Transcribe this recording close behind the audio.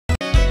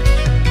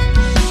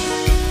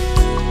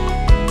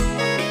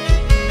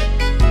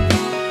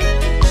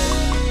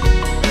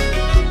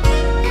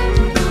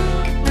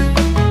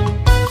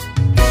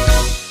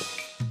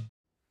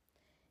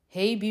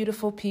Hey,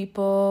 beautiful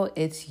people,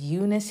 it's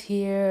Eunice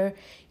here,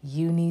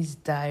 Uni's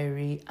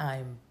Diary.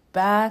 I'm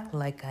back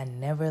like I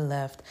never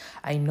left.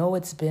 I know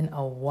it's been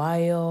a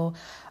while.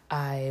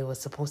 I was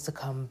supposed to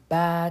come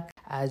back.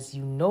 As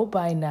you know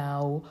by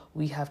now,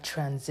 we have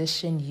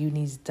transitioned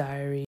Uni's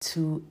Diary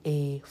to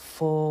a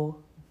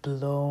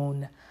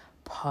full-blown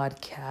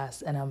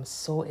podcast, and I'm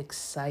so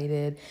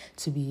excited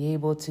to be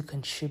able to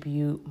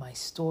contribute my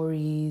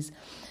stories,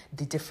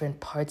 the different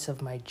parts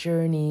of my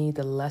journey,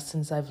 the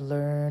lessons I've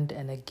learned,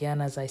 and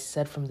again, as I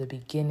said from the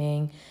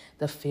beginning,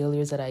 the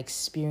failures that I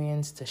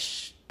experienced, the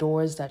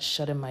doors that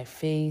shut in my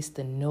face,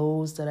 the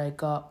no's that I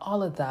got,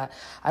 all of that.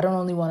 I don't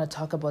only want to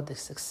talk about the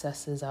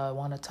successes, I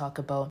want to talk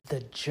about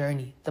the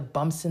journey, the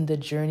bumps in the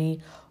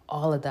journey,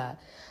 all of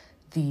that.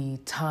 The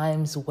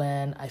times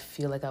when I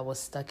feel like I was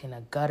stuck in a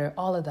gutter,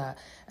 all of that.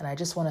 And I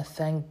just want to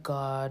thank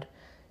God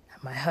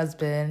and my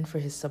husband for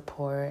his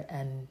support,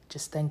 and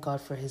just thank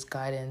God for his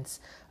guidance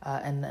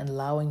and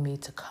allowing me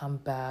to come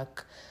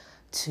back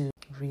to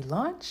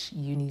relaunch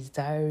Uni's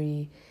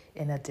Diary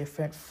in a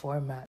different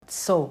format.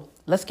 So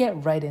let's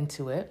get right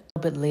into it. A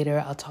little bit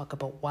later, I'll talk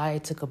about why I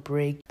took a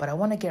break, but I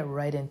want to get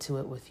right into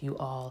it with you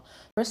all.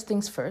 First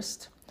things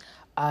first,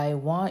 I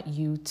want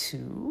you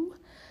to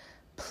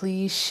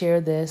please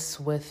share this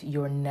with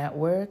your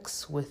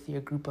networks, with your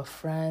group of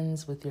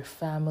friends, with your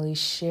family.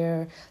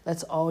 Share.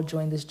 Let's all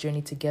join this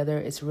journey together.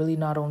 It's really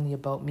not only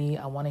about me.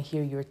 I want to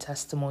hear your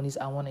testimonies.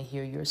 I want to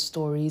hear your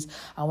stories.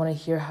 I want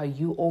to hear how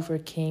you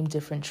overcame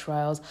different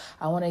trials.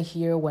 I want to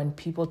hear when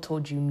people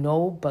told you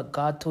no, but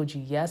God told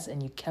you yes,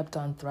 and you kept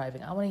on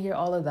thriving. I want to hear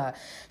all of that.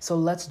 So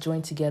let's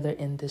join together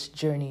in this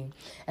journey.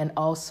 And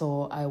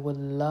also, I would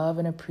love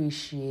and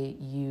appreciate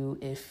you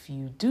if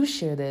you do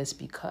share this,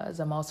 because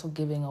I'm also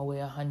giving away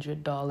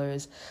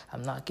 $100.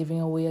 I'm not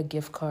giving away a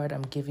gift card.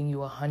 I'm giving you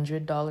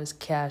 $100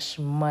 cash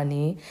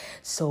money.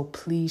 So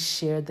please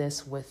share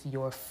this with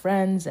your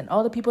friends and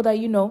all the people that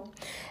you know.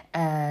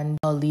 And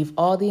I'll leave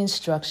all the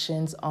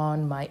instructions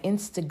on my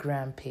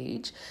Instagram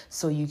page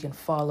so you can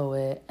follow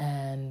it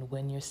and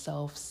win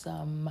yourself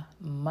some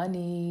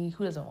money.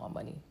 Who doesn't want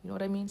money? You know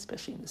what I mean?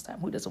 Especially in this time.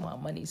 Who doesn't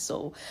want money?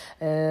 So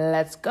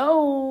let's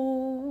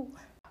go.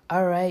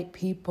 All right,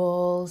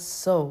 people.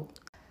 So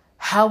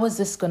how is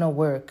this going to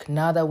work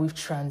now that we've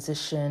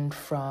transitioned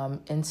from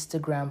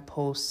Instagram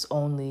posts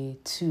only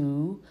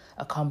to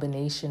a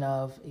combination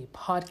of a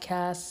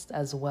podcast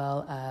as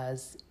well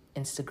as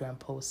Instagram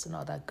posts and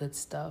all that good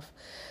stuff?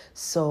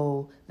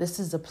 So this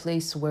is a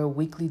place where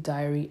weekly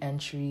diary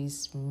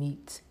entries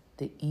meet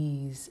the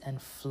ease and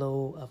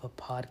flow of a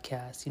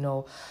podcast. You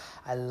know,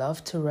 I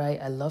love to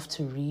write, I love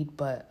to read,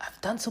 but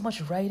I've done so much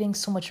writing,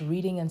 so much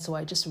reading, and so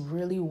I just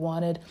really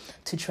wanted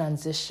to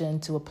transition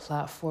to a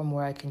platform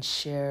where I can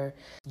share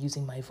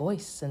using my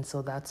voice. And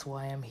so that's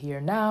why I'm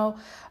here now,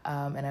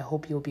 and I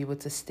hope you'll be able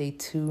to stay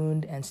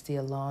tuned and stay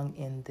along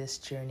in this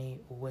journey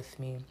with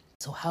me.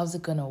 So how's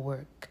it gonna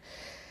work?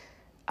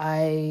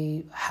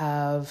 I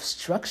have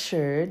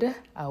structured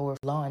our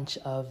launch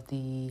of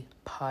the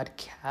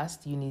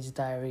podcast, Uni's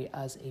Diary,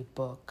 as a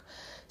book.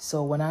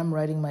 So when I'm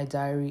writing my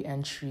diary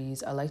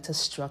entries, I like to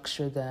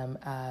structure them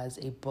as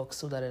a book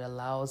so that it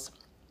allows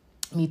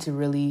me to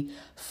really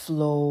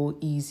flow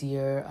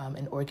easier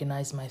and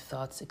organize my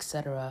thoughts,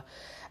 etc.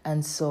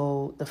 And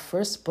so the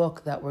first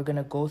book that we're going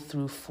to go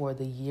through for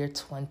the year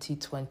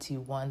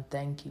 2021,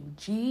 thank you,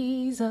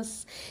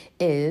 Jesus,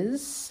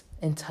 is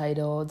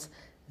entitled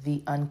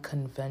The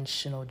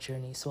Unconventional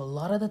Journey. So a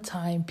lot of the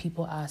time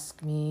people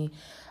ask me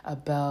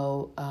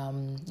about,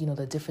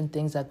 the different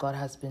things that God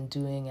has been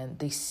doing, and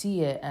they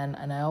see it. And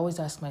I always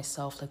ask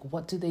myself, like,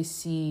 what do they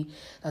see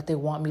that they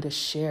want me to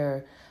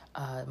share?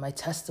 My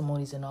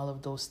testimonies and all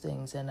of those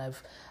things. And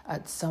I've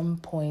at some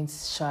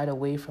points shied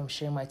away from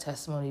sharing my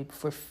testimony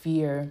for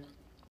fear.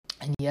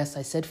 And yes,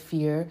 I said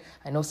fear.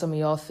 I know some of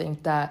y'all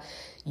think that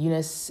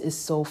Eunice is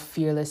so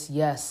fearless.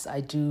 Yes,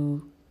 I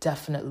do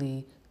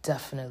definitely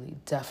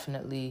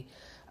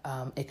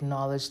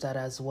acknowledge that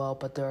as well.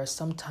 But there are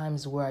some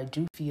times where I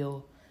do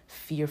feel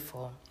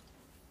fearful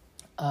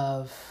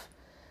of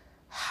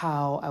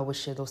how I would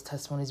share those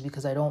testimonies,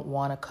 because I don't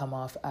want to come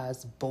off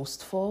as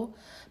boastful.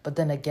 But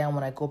then again,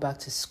 when I go back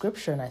to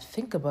scripture and I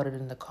think about it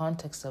in the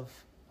context of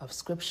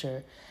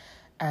scripture,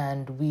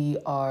 and we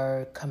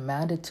are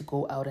commanded to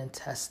go out and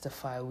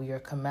testify. We are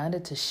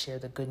commanded to share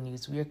the good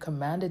news. We are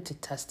commanded to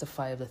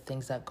testify of the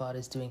things that God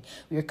is doing.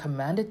 We are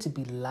commanded to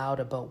be loud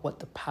about what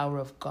the power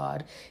of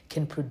God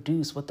can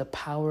produce, what the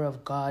power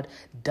of God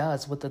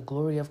does, what the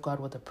glory of God,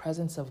 what the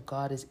presence of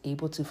God is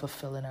able to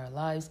fulfill in our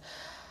lives.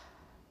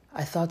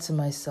 I thought to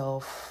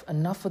myself,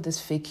 enough of this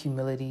fake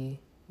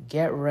humility.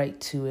 Get right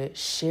to it.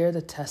 Share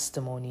the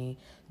testimony.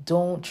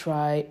 Don't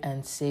try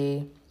and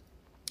say,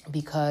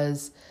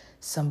 because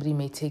somebody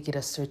may take it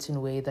a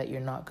certain way, that you're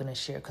not going to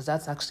share, because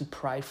that's actually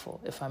prideful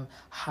if I'm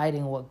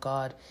hiding what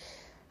God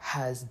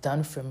has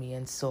done for me.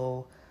 And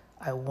so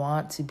I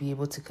want to be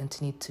able to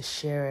continue to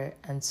share it.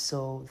 And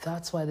so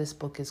that's why this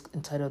book is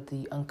entitled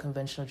The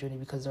Unconventional Journey,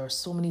 because there are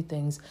so many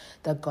things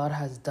that God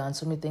has done,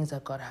 so many things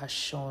that God has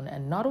shown,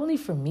 and not only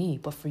for me,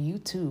 but for you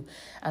too.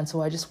 And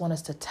so I just want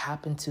us to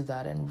tap into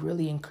that and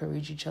really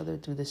encourage each other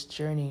through this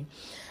journey.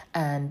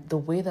 And the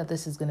way that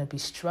this is going to be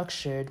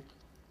structured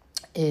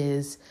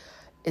is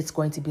it's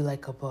going to be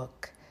like a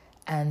book.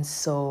 And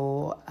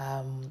so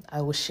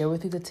I will share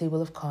with you the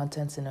table of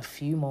contents in a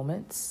few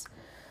moments.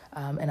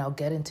 And I'll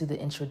get into the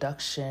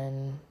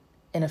introduction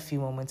in a few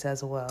moments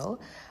as well.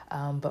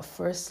 But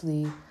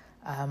firstly,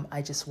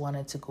 I just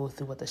wanted to go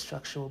through what the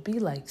structure will be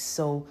like.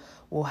 So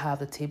we'll have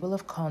the table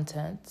of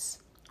contents.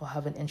 We'll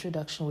have an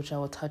introduction, which I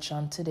will touch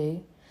on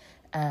today.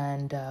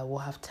 And we'll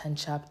have 10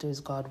 chapters,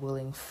 God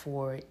willing,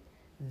 for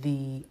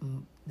the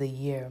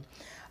year.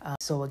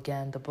 So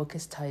again, the book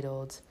is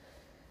titled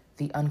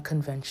The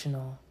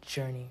Unconventional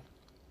Journey.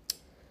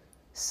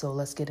 So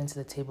let's get into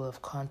the table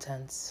of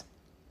contents.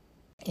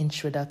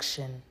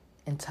 Introduction,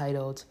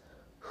 entitled,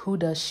 Who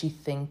Does She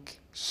Think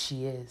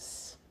She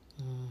Is?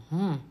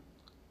 And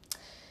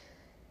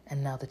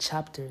now the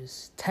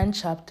chapters, 10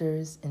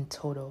 chapters in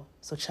total.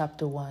 So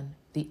chapter 1,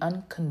 The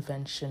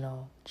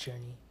Unconventional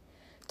Journey.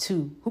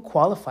 2, Who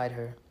Qualified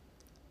Her?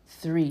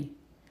 3,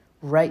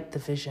 Write the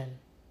Vision.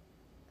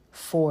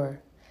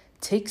 4,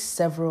 Take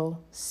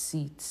Several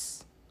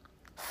Seats.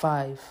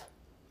 5,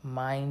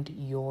 Mind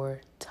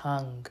Your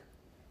Tongue.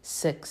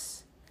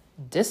 6,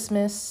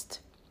 Dismissed.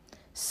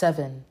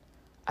 7,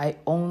 I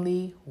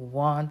Only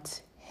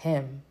Want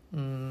Him.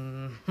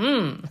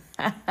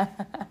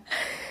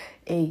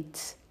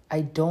 8,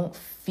 I Don't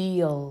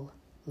Feel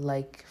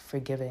Like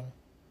Forgiving.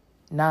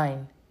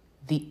 9,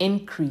 The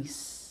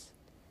Increase.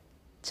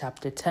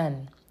 Chapter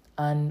 10,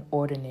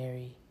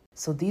 Unordinary.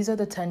 So these are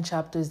the 10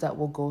 chapters that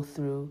we'll go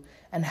through,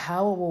 and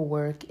how it will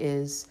work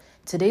is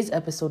today's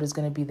episode is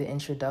going to be the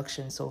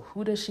introduction. So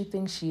who does she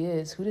think she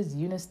is? Who does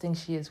Eunice think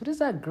she is? Who does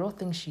that girl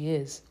think she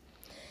is?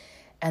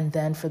 And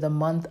then for the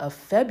month of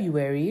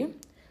February,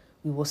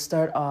 we will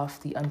start off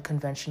the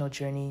unconventional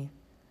journey.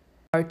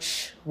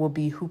 March will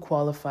be Who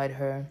Qualified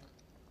Her.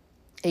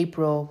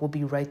 April will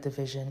be Write the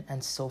Vision,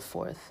 and so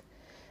forth.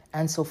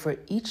 And so for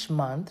each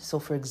month, so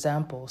for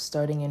example,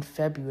 starting in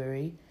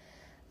February,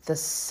 the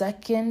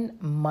second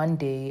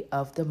Monday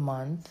of the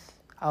month,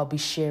 I'll be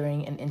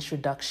sharing an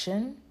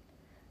introduction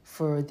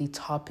for the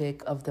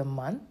topic of the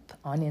month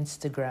on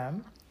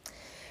Instagram.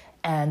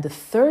 And the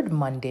third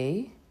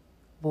Monday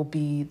will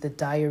be the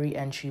diary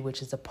entry,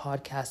 which is the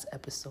podcast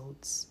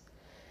episodes.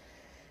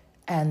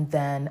 And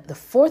then the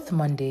fourth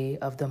Monday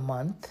of the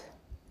month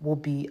will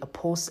be a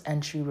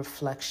post-entry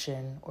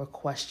reflection or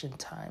question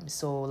time.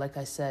 So like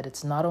I said,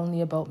 it's not only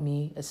about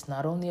me. It's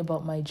not only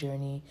about my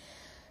journey.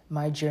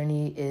 My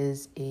journey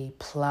is a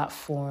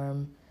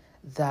platform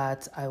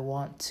that I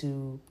want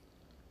to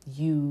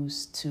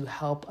use to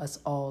help us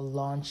all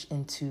launch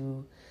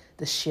into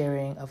the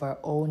sharing of our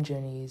own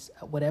journeys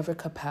at whatever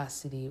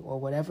capacity or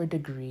whatever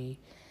degree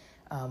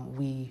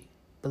we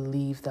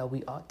believe that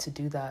we ought to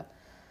do that.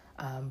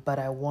 But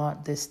I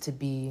want this to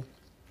be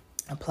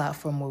a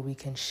platform where we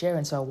can share.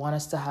 And so I want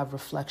us to have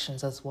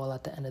reflections as well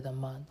at the end of the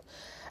month.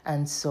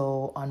 And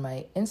so on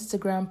my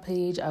Instagram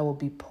page, I will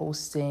be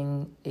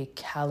posting a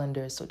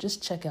calendar. So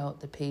just check out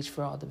the page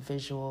for all the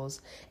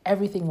visuals.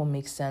 Everything will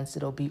make sense.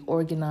 It'll be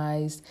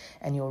organized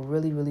and you'll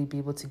really, really be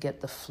able to get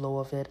the flow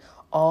of it.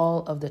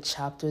 All of the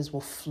chapters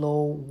will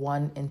flow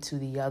one into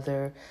the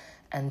other.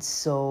 And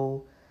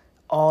so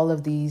all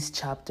of these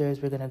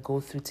chapters we're going to go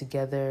through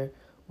together.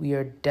 We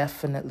are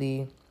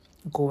definitely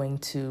going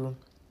to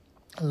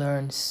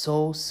learn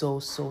so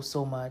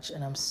much.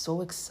 And I'm so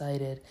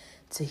excited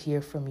to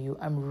hear from you.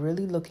 I'm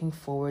really looking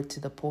forward to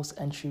the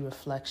post-entry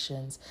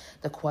reflections,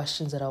 the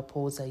questions that I'll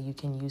pose that you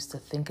can use to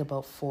think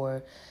about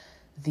for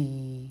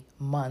the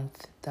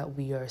month that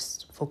we are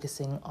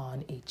focusing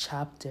on a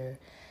chapter.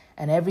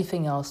 And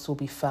everything else will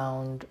be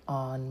found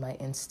on my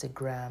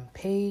Instagram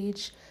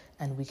page,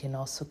 and we can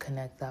also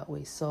connect that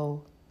way.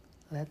 So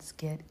let's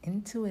get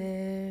into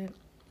it.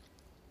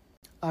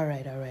 All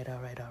right.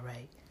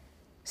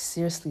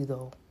 Seriously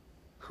though,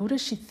 who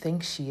does she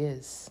think she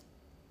is?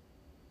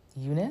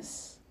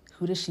 Eunice?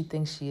 Who does she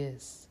think she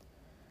is?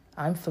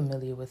 I'm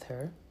familiar with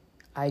her.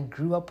 I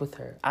grew up with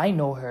her. I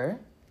know her.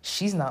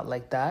 She's not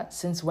like that.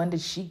 Since when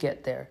did she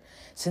get there?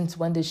 Since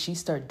when did she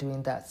start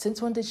doing that?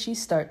 Since when did she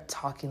start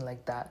talking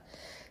like that?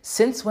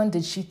 Since when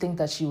did she think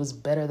that she was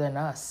better than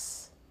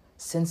us?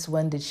 Since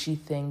when did she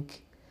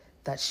think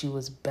that she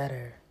was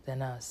better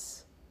than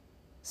us?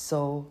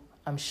 So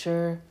I'm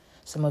sure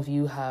some of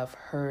you have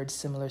heard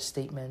similar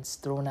statements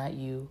thrown at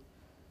you.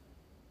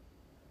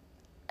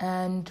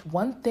 And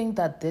one thing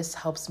that this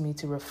helps me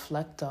to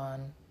reflect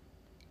on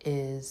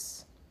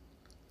is,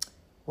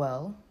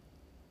 well,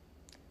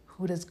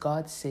 who does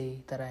God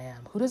say that I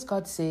am? Who does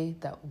God say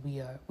that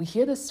we are? We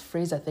hear this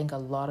phrase, I think, a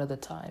lot of the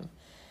time.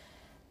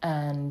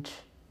 And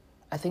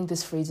I think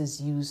this phrase is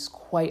used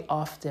quite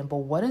often. But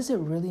what does it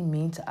really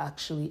mean to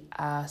actually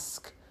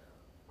ask,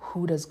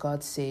 who does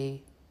God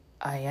say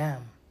I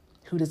am?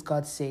 Who does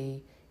God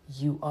say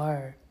you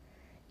are?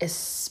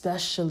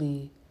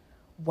 especially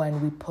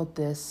when we put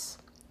this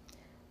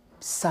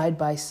side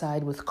by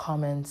side with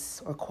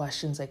comments or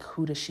questions like,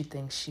 who does she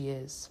think she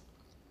is?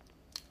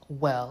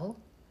 Well,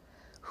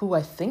 who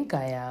I think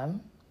I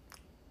am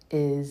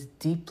is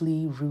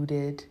deeply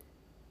rooted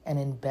and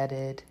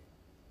embedded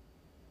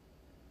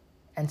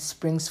and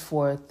springs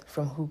forth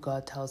from who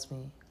God tells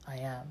me I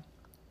am.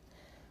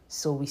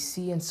 So we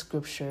see in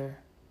scripture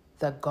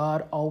that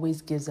God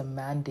always gives a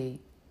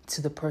mandate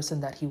to the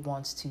person that he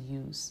wants to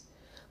use.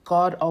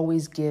 God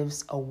always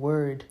gives a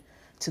word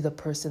to the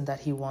person that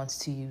he wants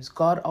to use.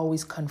 God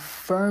always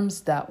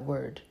confirms that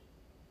word.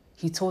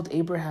 He told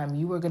Abraham,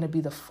 you are going to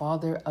be the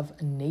father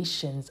of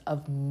nations,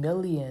 of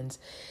millions.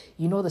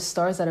 You know the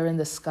stars that are in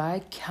the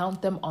sky?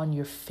 Count them on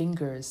your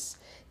fingers.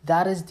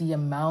 That is the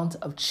amount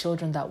of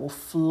children that will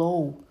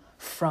flow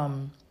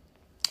from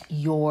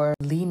your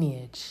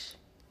lineage.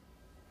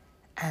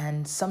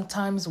 And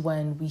sometimes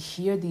when we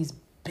hear these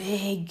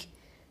big,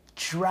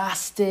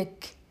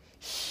 drastic,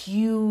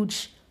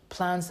 huge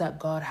plans that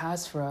God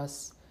has for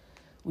us,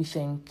 we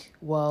think,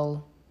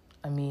 well,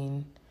 I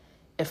mean,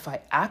 if I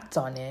act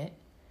on it,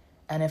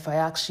 and if I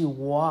actually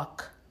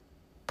walk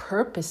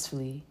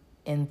purposefully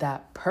in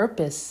that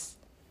purpose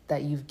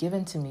that you've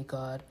given to me,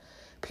 God,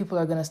 people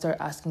are going to start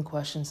asking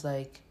questions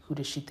like, who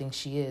does she think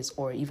she is?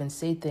 Or even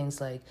say things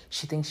like,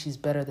 she thinks she's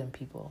better than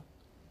people.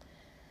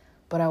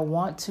 But I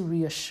want to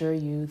reassure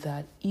you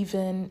that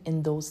even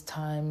in those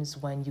times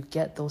when you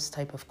get those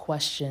type of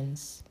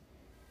questions,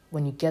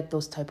 when you get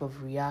those type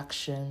of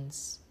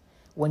reactions,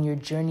 when your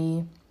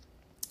journey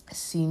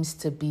seems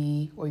to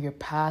be, or your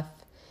path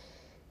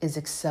is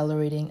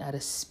accelerating at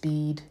a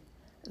speed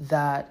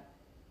that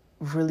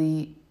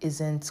really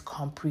isn't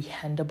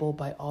comprehensible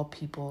by all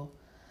people,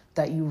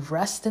 that you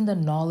rest in the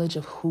knowledge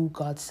of who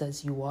God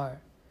says you are.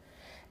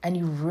 And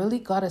you really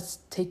got to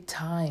take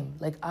time.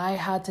 Like I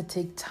had to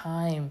take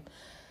time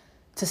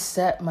to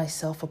set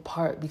myself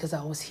apart because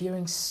I was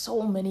hearing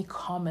so many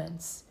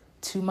comments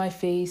to my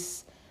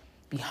face,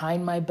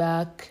 behind my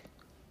back,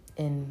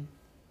 in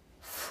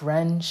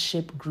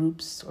friendship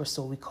groups, or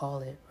so we call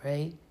it,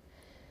 right?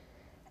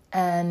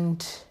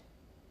 And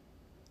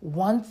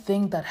one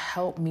thing that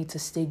helped me to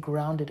stay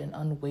grounded and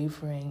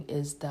unwavering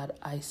is that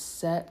I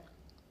set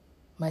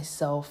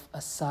myself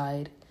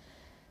aside,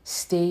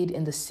 stayed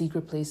in the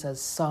secret place,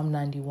 as Psalm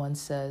 91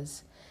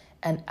 says,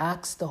 and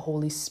asked the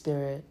Holy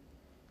Spirit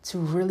to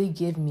really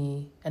give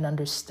me an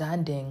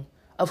understanding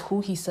of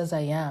who he says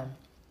I am,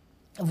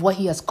 of what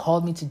he has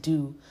called me to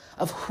do,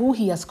 of who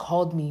he has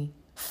called me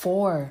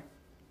for,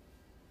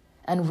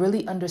 and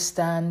really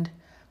understand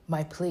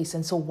my place.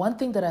 And so one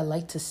thing that I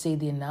like to say,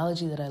 the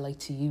analogy that I like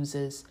to use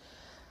is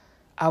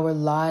our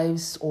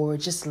lives, or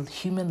just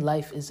human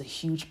life, is a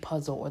huge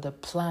puzzle, or the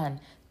plan,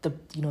 the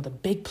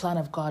big plan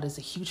of God is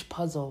a huge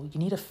puzzle. You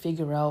need to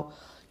figure out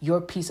your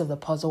piece of the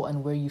puzzle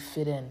and where you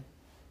fit in.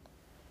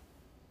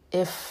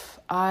 If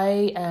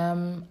I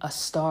am a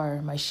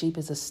star, my shape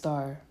is a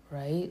star,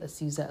 right? Let's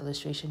use that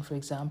illustration for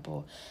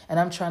example. And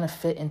I'm trying to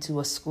fit into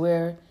a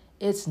square.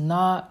 It's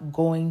not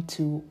going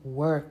to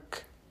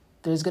work.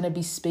 There's going to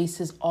be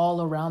spaces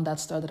all around that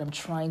star that I'm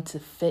trying to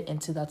fit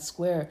into that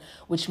square,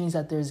 which means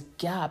that there's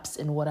gaps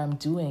in what I'm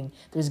doing.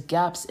 There's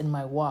gaps in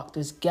my walk.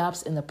 There's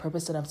gaps in the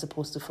purpose that I'm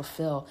supposed to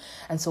fulfill.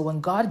 And so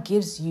when God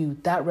gives you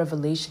that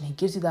revelation, he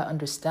gives you that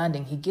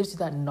understanding, he gives you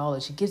that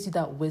knowledge, he gives you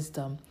that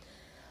wisdom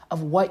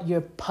of what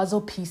your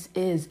puzzle piece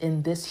is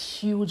in this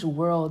huge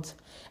world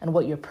and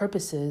what your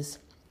purpose is,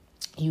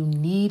 you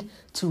need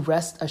to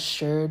rest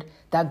assured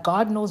that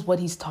God knows what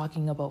he's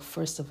talking about.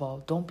 First of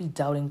all, don't be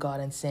doubting God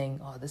and saying,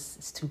 oh, this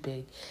is too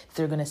big.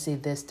 They're going to say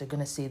this, they're going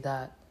to say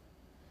that.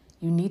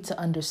 You need to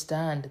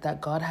understand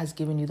that God has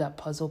given you that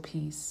puzzle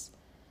piece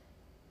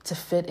to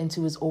fit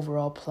into his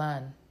overall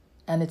plan.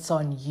 And it's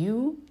on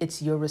you,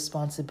 it's your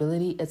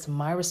responsibility, it's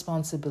my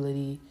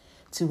responsibility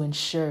to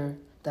ensure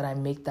that I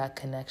make that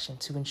connection,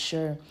 to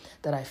ensure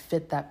that I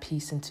fit that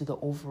piece into the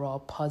overall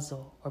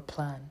puzzle or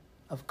plan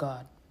of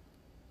God.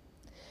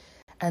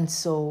 And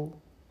so,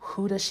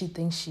 who does she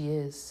think she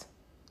is?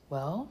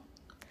 Well,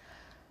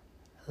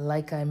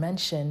 like I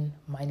mentioned,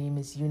 my name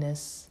is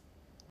Eunice.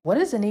 What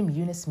does the name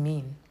Eunice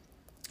mean?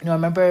 I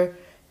remember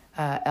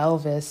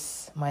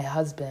Elvis, my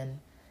husband,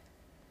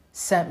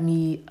 sent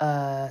me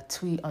a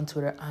tweet on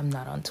Twitter. I'm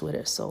not on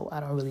Twitter, so I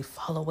don't really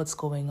follow what's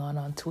going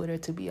on Twitter,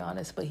 to be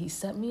honest. But he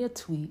sent me a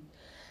tweet,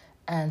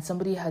 and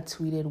somebody had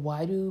tweeted,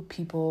 why do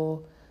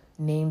people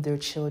name their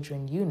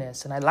children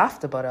Eunice? And I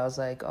laughed about it. I was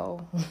like,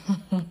 oh,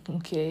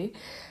 okay.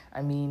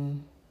 I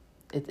mean,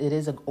 it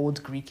is an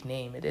old Greek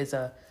name. It is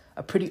a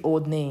pretty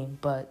old name,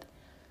 but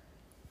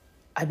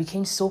I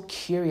became so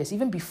curious,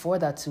 even before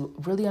that, to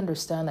really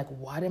understand, like,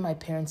 why did my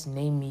parents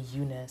name me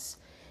Eunice?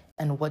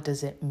 And what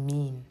does it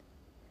mean?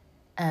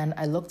 And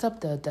I looked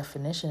up the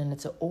definition, and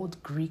it's an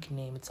old Greek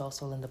name. It's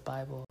also in the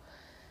Bible.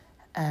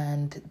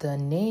 And the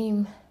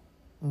name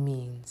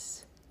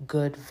means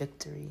good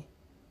victory,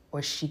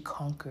 or she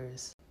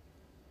conquers,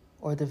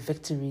 or the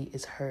victory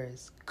is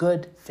hers,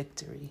 good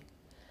victory.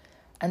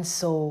 And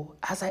so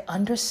as I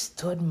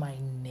understood my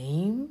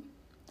name,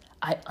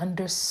 I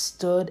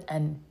understood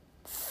and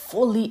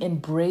fully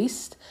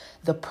embraced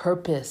the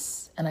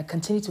purpose, and I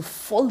continue to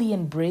fully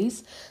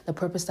embrace the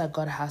purpose that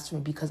God has for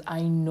me, because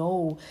I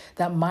know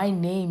that my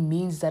name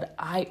means that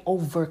I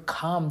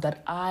overcome,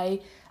 that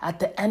I, at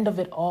the end of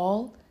it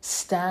all,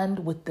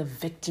 stand with the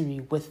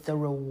victory, with the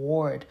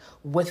reward,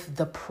 with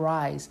the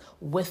prize,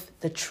 with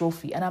the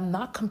trophy. And I'm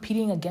not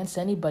competing against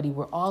anybody.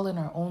 We're all in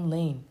our own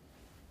lane.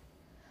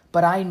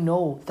 But I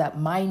know that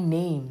my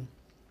name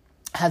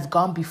has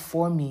gone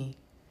before me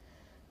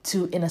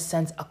to, in a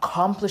sense,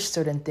 accomplish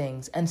certain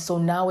things. And so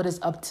now it is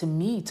up to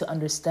me to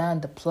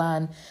understand the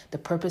plan, the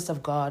purpose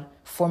of God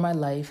for my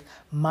life,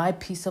 my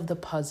piece of the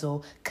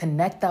puzzle,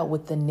 connect that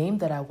with the name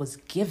that I was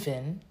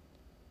given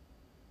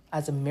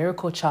as a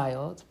miracle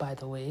child, by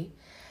the way,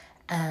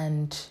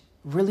 and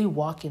really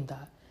walk in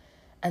that.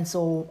 And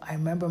so I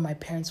remember my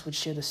parents would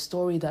share the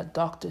story that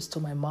doctors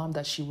told my mom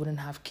that she wouldn't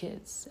have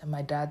kids. And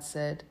my dad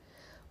said,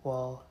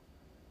 well,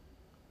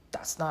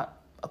 that's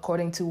not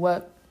according to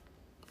what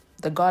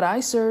the God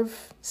I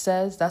serve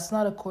says. That's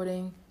not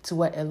according to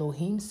what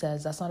Elohim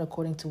says. That's not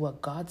according to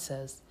what God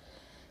says.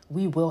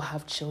 We will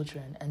have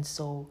children. And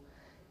so,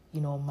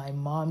 my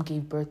mom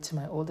gave birth to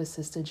my older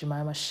sister,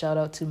 Jemima. Shout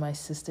out to my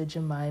sister,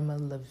 Jemima,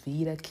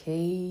 Levita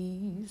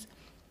Kays,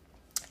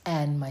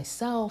 and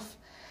myself.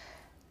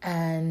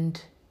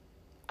 And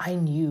I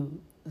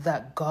knew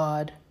that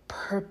God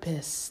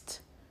purposed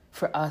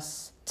for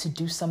us to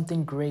do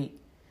something great.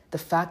 The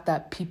fact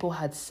that people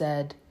had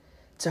said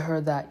to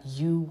her that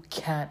you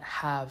can't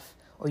have,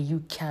 or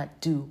you can't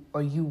do,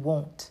 or you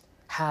won't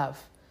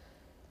have,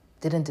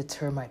 didn't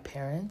deter my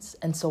parents.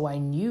 And so I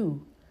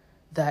knew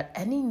that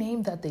any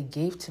name that they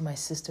gave to my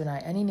sister and I,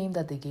 any name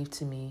that they gave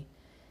to me,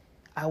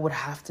 I would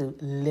have to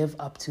live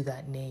up to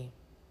that name.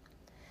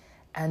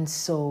 And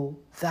so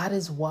that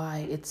is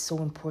why it's so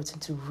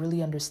important to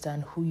really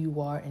understand who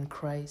you are in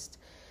Christ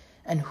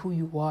and who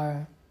you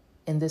are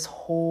in this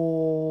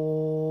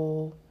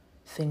whole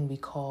thing we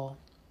call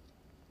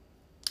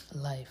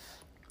life.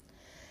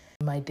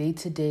 In my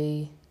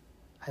day-to-day,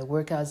 I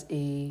work as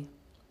a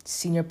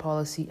senior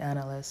policy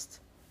analyst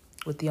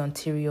with the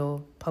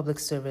Ontario Public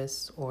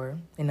Service, or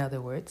in other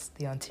words,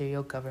 the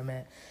Ontario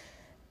government.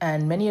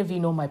 And many of you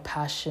know my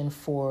passion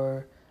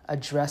for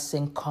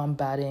addressing,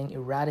 combating,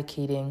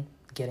 eradicating,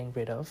 getting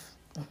rid of,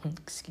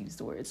 excuse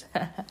the words,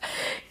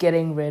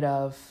 getting rid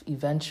of,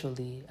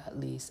 eventually at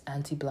least,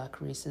 anti-Black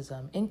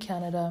racism in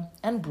Canada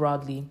and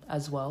broadly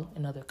as well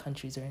in other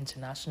countries or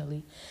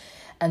internationally.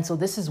 And so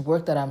this is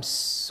work that I'm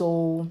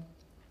so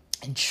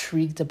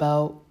intrigued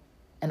about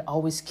and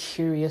always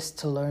curious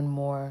to learn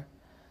more.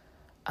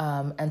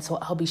 And so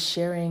I'll be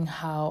sharing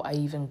how I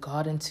even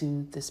got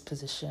into this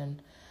position,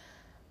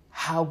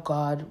 how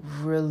God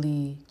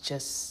really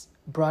just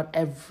brought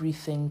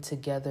everything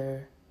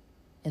together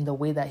in the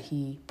way that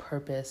he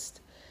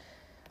purposed.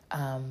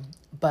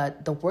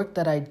 But the work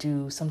that I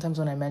do, sometimes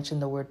when I mention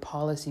the word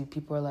policy,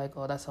 people are like,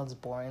 oh, that sounds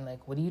boring.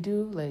 Like, what do you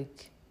do?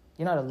 Like,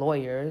 you're not a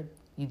lawyer.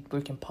 You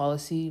work in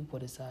policy.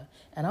 What is that?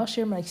 And I'll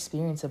share my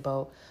experience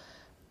about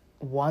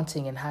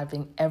wanting and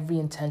having every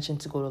intention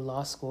to go to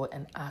law school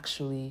and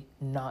actually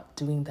not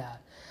doing that.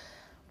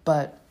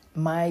 But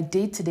my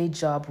day-to-day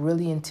job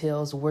really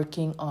entails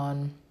working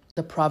on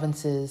the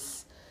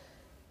province's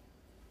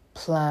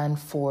plan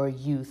for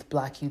youth,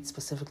 Black youth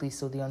specifically,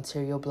 so the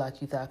Ontario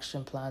Black Youth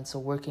Action Plan. So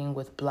working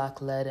with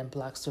Black-led and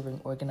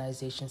Black-serving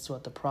organizations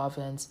throughout the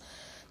province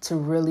to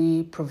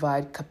really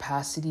provide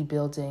capacity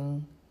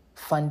building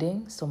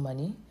funding, so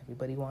money,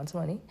 everybody wants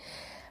money,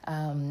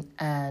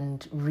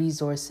 and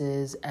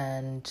resources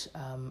and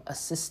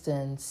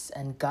assistance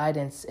and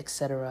guidance,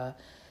 etc.,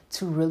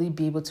 to really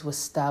be able to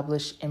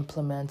establish,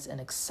 implement, and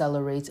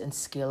accelerate and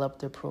scale up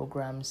their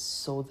programs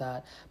so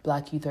that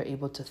Black youth are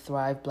able to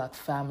thrive, Black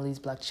families,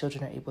 Black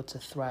children are able to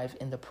thrive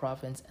in the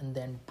province and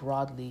then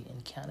broadly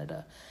in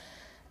Canada.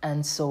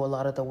 And so a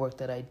lot of the work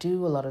that I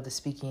do, a lot of the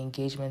speaking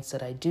engagements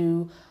that I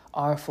do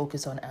are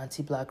focused on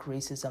anti-Black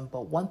racism.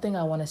 But one thing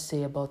I want to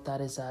say about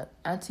that is that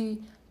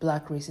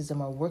anti-Black racism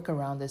or work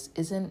around this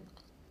isn't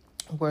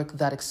work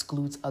that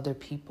excludes other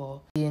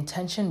people. The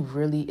intention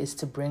really is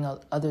to bring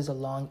others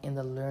along in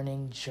the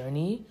learning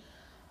journey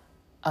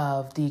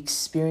of the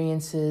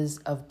experiences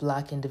of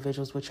Black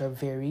individuals, which are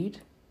varied,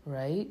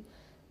 right?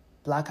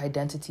 Black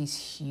identity is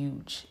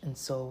huge. And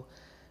so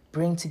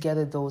bring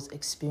together those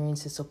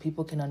experiences so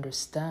people can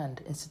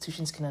understand,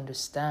 institutions can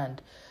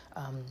understand,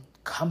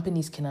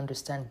 companies can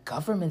understand,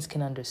 governments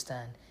can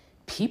understand,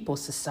 people,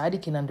 society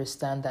can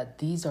understand that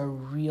these are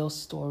real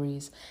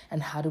stories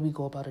and how do we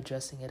go about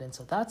addressing it. And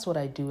so that's what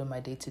I do in my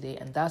day-to-day,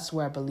 and that's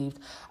where I believed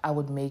I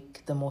would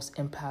make the most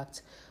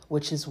impact,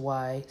 which is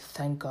why,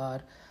 thank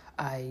God,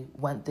 I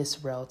went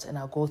this route. And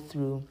I'll go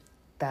through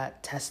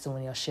that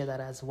testimony, I'll share that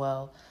as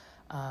well,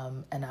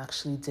 and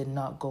actually did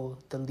not go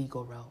the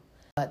legal route.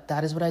 But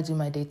that is what I do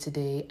my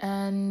day-to-day.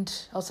 And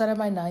outside of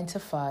my 9 to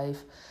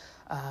 5,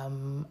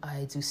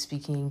 I do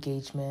speaking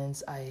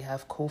engagements. I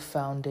have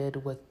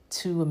co-founded with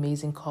 2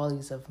 amazing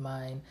colleagues of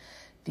mine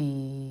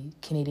the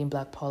Canadian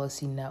Black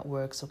Policy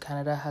Network. So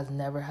Canada has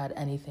never had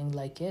anything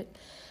like it.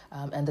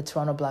 and the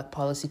Toronto Black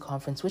Policy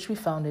Conference, which we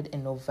founded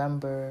in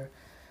November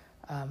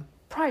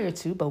prior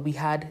to, but we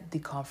had the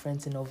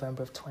conference in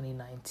November of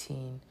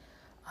 2019.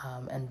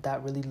 And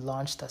that really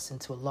launched us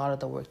into a lot of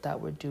the work that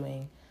we're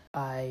doing.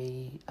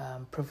 I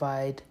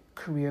provide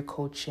career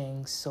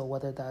coaching, so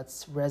whether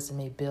that's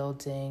resume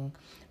building,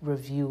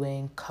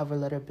 reviewing, cover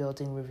letter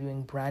building,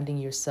 reviewing, branding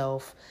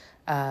yourself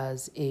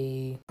as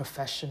a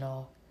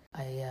professional.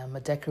 I am a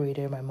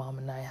decorator. My mom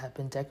and I have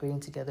been decorating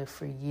together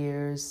for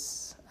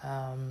years,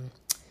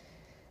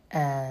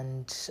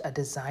 and a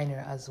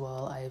designer as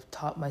well. I've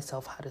taught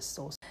myself how to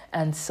sew.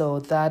 And so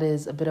that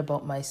is a bit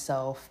about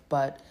myself,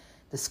 but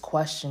this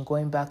question,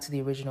 going back to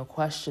the original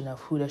question of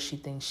who does she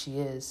think she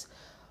is?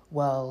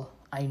 Well,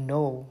 I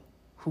know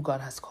who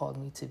God has called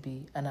me to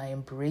be, and I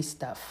embrace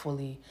that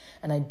fully,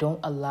 and I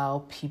don't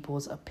allow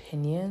people's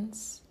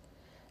opinions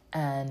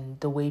and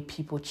the way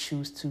people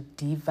choose to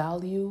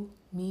devalue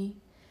me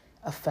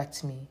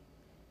affect me,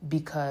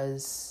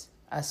 because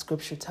as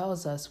scripture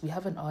tells us, we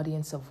have an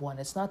audience of one.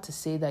 It's not to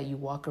say that you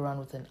walk around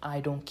with an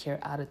I don't care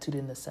attitude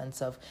in the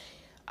sense of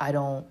I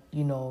don't,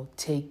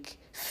 take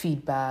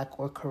feedback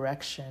or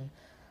correction,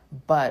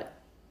 but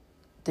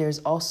there's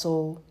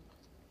also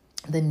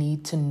the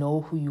need to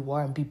know who you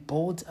are and be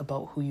bold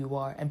about who you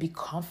are and be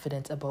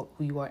confident about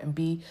who you are and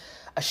be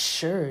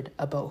assured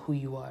about who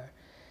you are.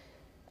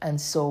 And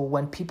so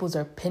when people's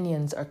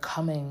opinions are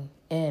coming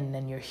in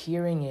and you're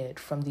hearing it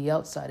from the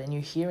outside and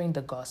you're hearing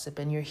the gossip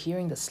and you're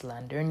hearing the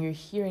slander and you're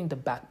hearing the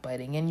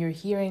backbiting and you're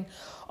hearing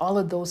all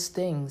of those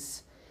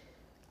things,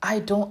 I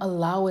don't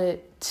allow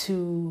it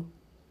to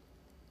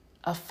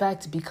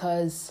affect,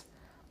 because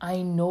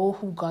I know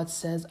who God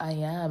says I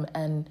am,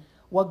 and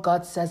what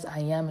God says I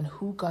am and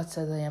who God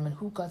says I am and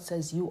who God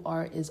says you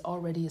are is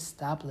already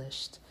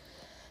established.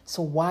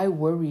 So why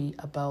worry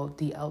about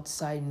the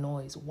outside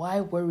noise?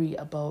 Why worry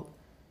about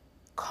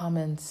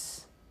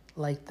comments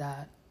like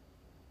that?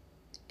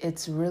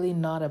 It's really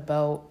not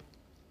about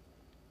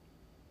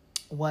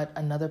what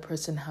another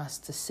person has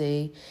to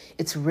say.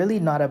 It's really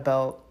not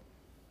about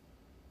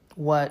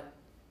what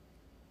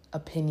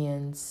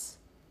opinions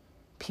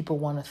people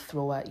want to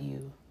throw at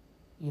you.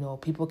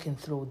 People can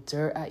throw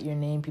dirt at your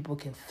name. People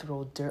can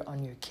throw dirt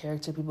on your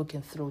character. People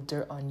can throw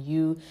dirt on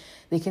you.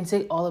 They can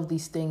say all of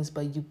these things,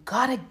 but you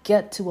gotta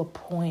get to a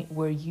point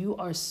where you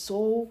are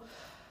so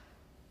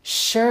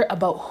sure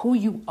about who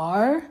you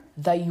are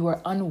that you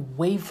are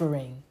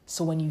unwavering.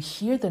 So when you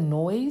hear the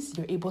noise,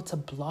 you're able to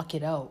block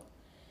it out,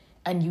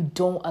 and you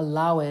don't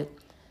allow it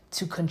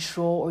to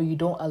control, or you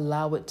don't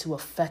allow it to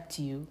affect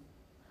you.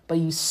 But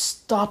you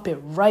stop it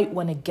right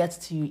when it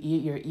gets to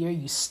your ear,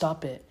 you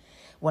stop it.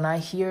 When I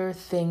hear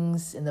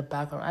things in the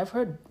background, I've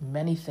heard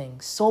many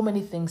things, so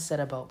many things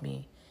said about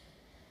me,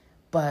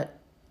 but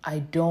I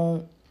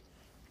don't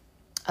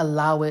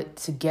allow it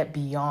to get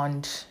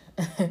beyond,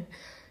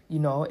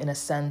 in a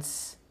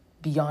sense,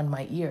 beyond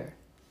my ear.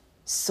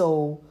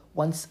 So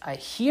once I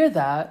hear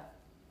that,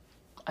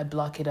 I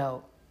block it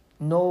out.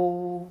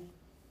 No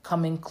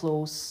coming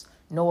close,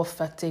 no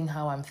affecting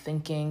how I'm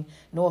thinking,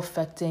 no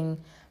affecting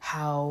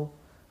how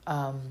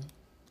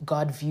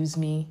God views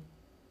me,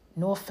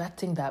 no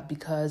affecting that,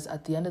 because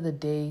at the end of the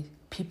day,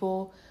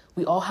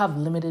 we all have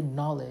limited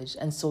knowledge.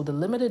 And so the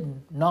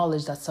limited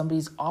knowledge that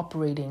somebody's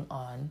operating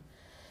on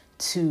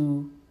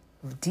to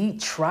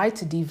try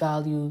to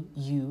devalue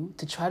you,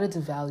 to try to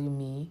devalue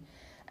me,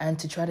 and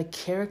to try to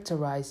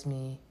characterize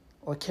me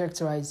or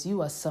characterize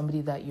you as somebody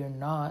that you're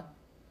not,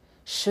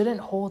 shouldn't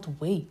hold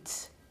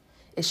weight.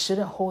 It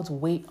shouldn't hold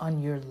weight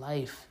on your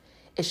life.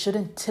 It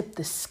shouldn't tip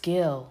the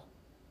scale.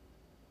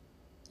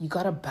 You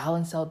got to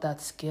balance out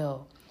that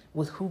scale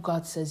with who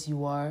God says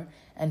you are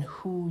and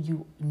who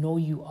you know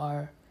you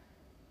are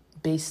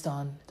based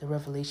on the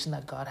revelation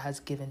that God has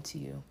given to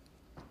you.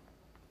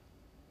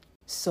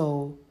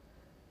 So,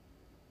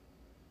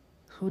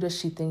 who does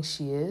she think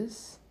she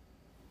is?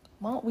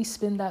 Why don't we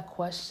spin that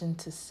question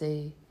to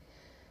say,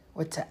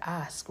 or to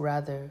ask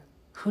rather,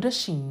 who does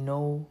she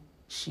know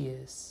she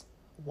is?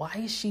 Why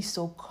is she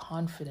so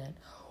confident?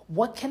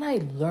 What can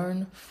I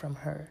learn from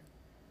her?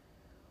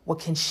 What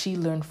can she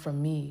learn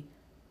from me?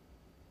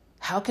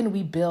 How can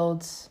we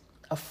build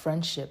a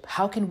friendship?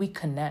 How can we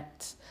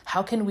connect?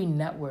 How can we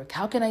network?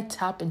 How can I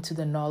tap into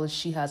the knowledge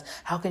she has?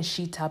 How can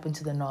she tap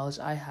into the knowledge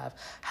I have?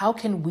 How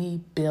can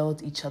we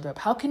build each other up?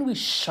 How can we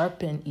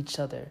sharpen each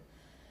other?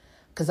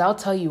 Because I'll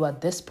tell you, at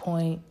this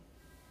point,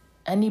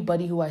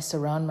 anybody who I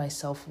surround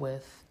myself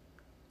with,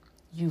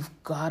 you've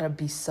got to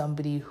be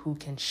somebody who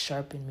can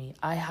sharpen me.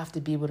 I have to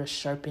be able to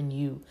sharpen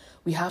you.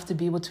 We have to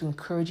be able to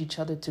encourage each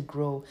other to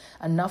grow.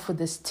 Enough with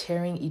this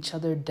tearing each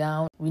other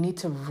down. We need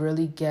to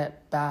really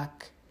get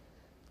back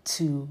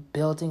to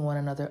building one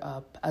another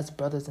up as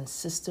brothers and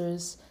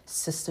sisters,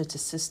 sister to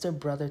sister,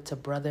 brother to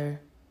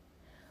brother.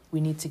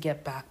 We need to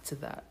get back to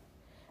that.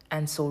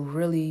 And so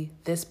really,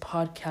 this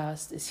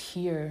podcast is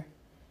here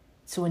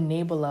to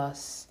enable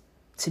us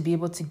to be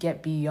able to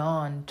get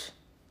beyond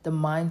the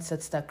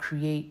mindsets that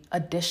create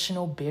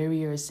additional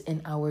barriers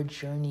in our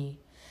journey,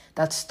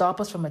 that stop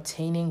us from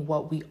attaining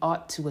what we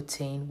ought to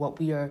attain, what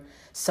we are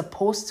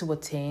supposed to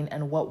attain,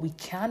 and what we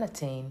can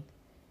attain,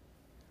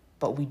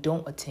 but we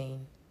don't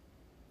attain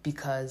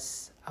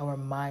because our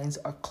minds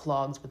are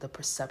clogged with the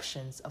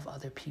perceptions of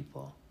other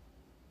people.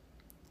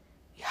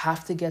 We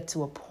have to get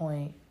to a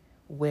point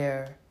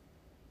where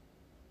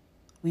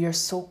we are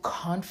so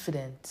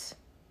confident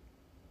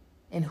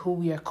in who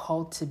we are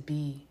called to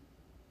be,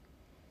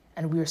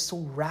 and we are so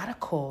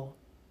radical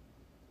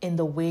in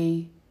the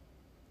way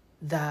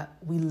that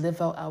we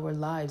live out our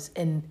lives,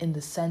 in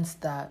the sense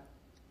that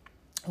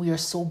we are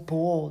so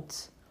bold.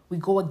 We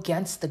go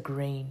against the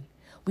grain.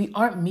 We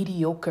aren't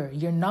mediocre.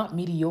 You're not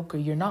mediocre.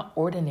 You're not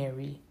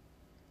ordinary.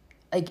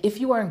 Like, if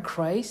you are in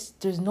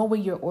Christ, there's no way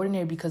you're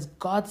ordinary, because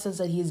God says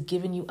that He has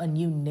given you a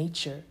new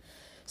nature.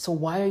 So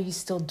why are you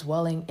still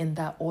dwelling in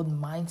that old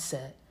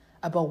mindset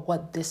about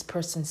what this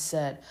person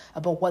said,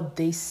 about what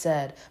they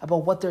said,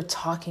 about what they're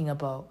talking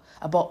about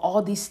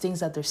all these things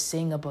that they're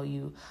saying about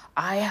you?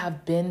 I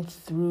have been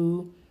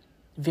through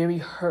very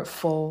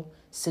hurtful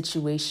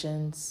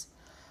situations.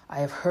 I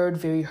have heard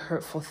very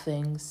hurtful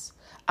things.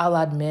 I'll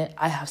admit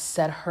I have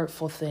said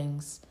hurtful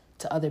things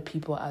to other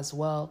people as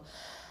well.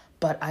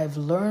 But I've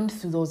learned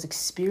through those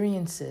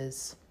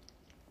experiences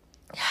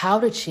how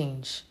to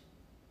change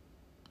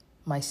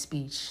my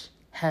speech.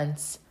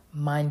 Hence,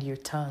 mind your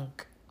tongue.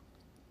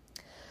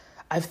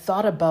 I've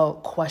thought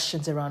about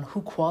questions around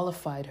who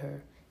qualified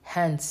her.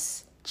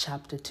 Hence,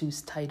 chapter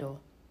 2's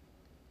title.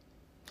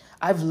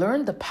 I've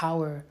learned the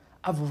power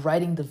of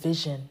writing the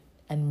vision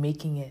and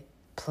making it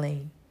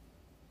plain.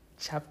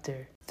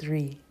 Chapter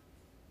 3.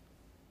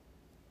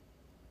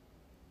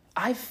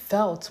 I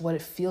felt what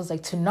it feels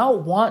like to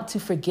not want to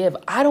forgive.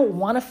 I don't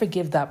want to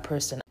forgive that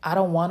person. I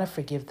don't want to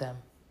forgive them.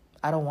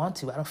 I don't want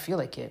to. I don't feel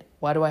like it.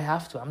 Why do I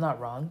have to? I'm not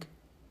wrong.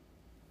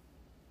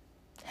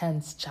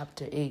 Hence,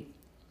 chapter 8.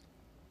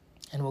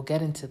 And we'll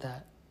get into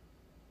that.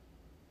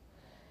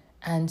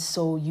 And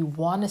so you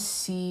want to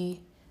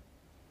see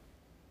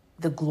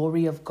the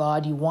glory of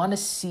God. You want to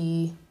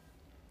see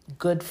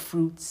good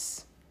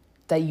fruits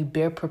that you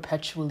bear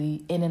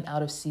perpetually in and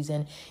out of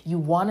season. You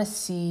want to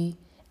see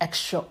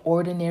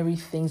extraordinary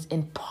things,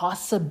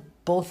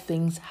 impossible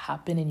things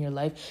happen in your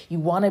life. You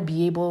want to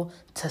be able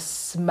to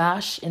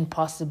smash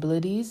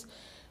impossibilities.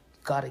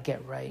 Got to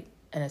get right.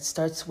 And it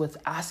starts with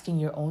asking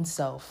your own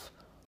self,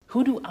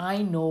 who do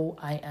I know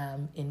I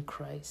am in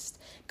Christ?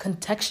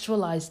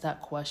 Contextualize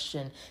that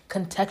question.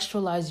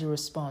 Contextualize your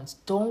response.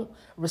 Don't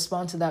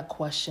respond to that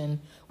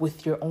question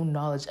with your own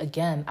knowledge.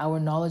 Again, our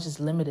knowledge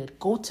is limited.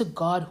 Go to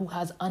God, who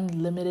has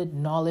unlimited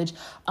knowledge,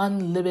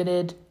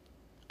 unlimited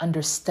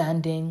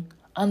understanding,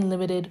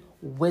 unlimited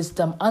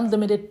wisdom,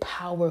 unlimited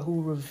power, who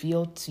will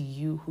reveal to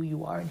you who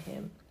you are in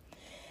Him.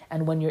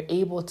 And when you're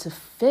able to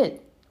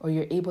fit, or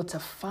you're able to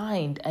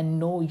find and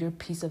know your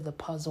piece of the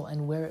puzzle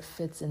and where it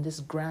fits in this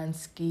grand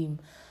scheme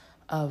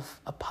of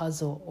a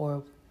puzzle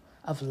or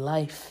of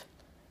life,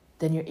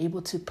 then you're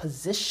able to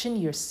position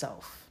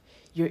yourself.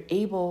 You're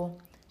able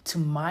to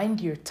mind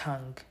your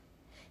tongue.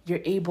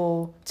 You're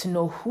able to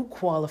know who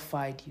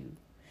qualified you.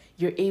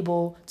 You're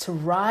able to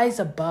rise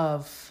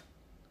above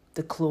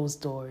the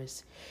closed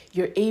doors.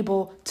 You're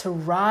able to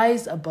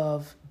rise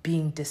above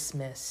being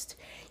dismissed.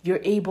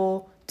 You're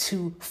able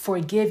to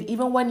forgive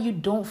even when you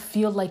don't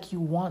feel like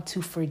you want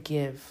to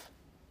forgive.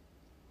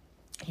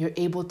 You're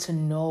able to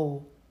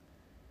know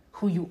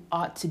who you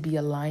ought to be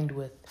aligned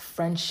with.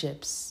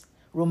 Friendships,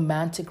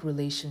 romantic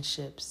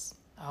relationships.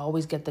 I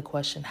always get the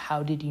question,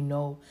 how did you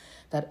know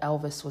that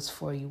Elvis was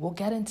for you? We'll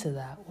get into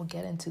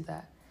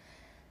that.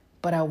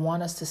 But I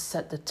want us to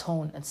set the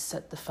tone and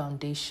set the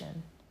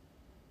foundation.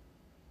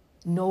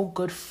 No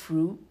good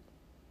fruit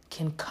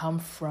can come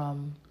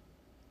from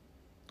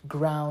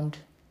ground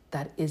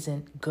that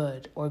isn't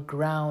good, or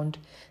ground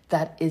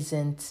that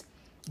isn't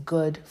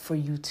good for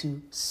you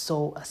to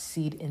sow a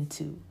seed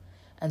into.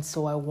 And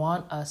so I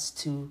want us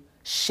to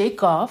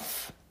shake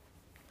off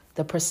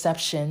the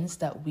perceptions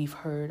that we've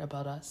heard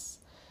about us.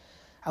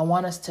 I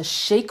want us to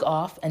shake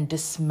off and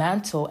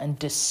dismantle and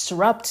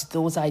disrupt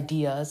those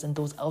ideas and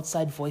those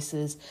outside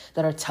voices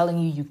that are telling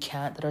you you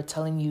can't, that are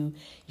telling you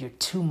you're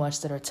too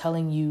much, that are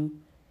telling you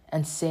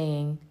and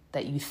saying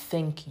that you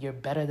think you're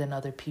better than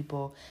other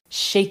people.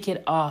 Shake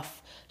it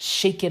off,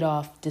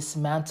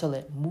 dismantle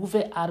it, move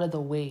it out of the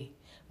way,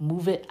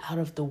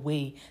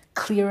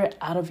 clear it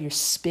out of your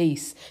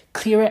space,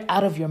 clear it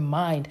out of your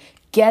mind,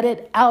 get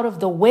it out of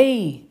the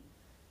way.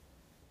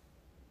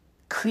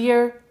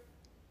 Clear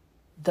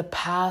the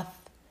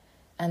path,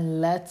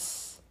 and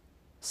let's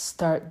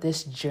start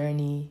this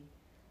journey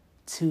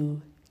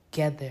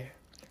together.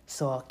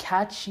 So I'll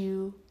catch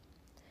you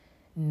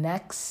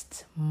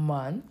next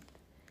month,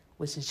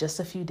 which is just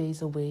a few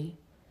days away,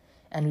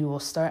 and we will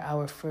start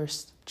our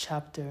first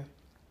chapter,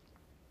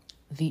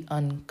 The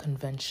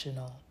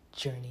Unconventional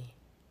Journey.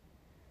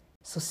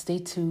 So stay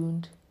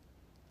tuned.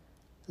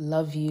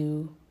 Love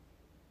you.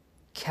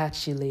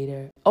 Catch you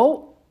later.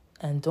 Oh,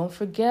 and don't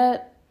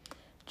forget,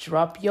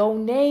 drop your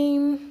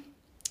name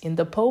in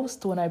the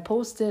post when I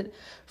post it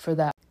for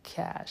that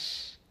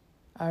cash.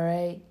 All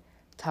right?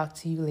 Talk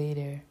to you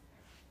later.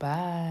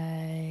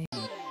 Bye.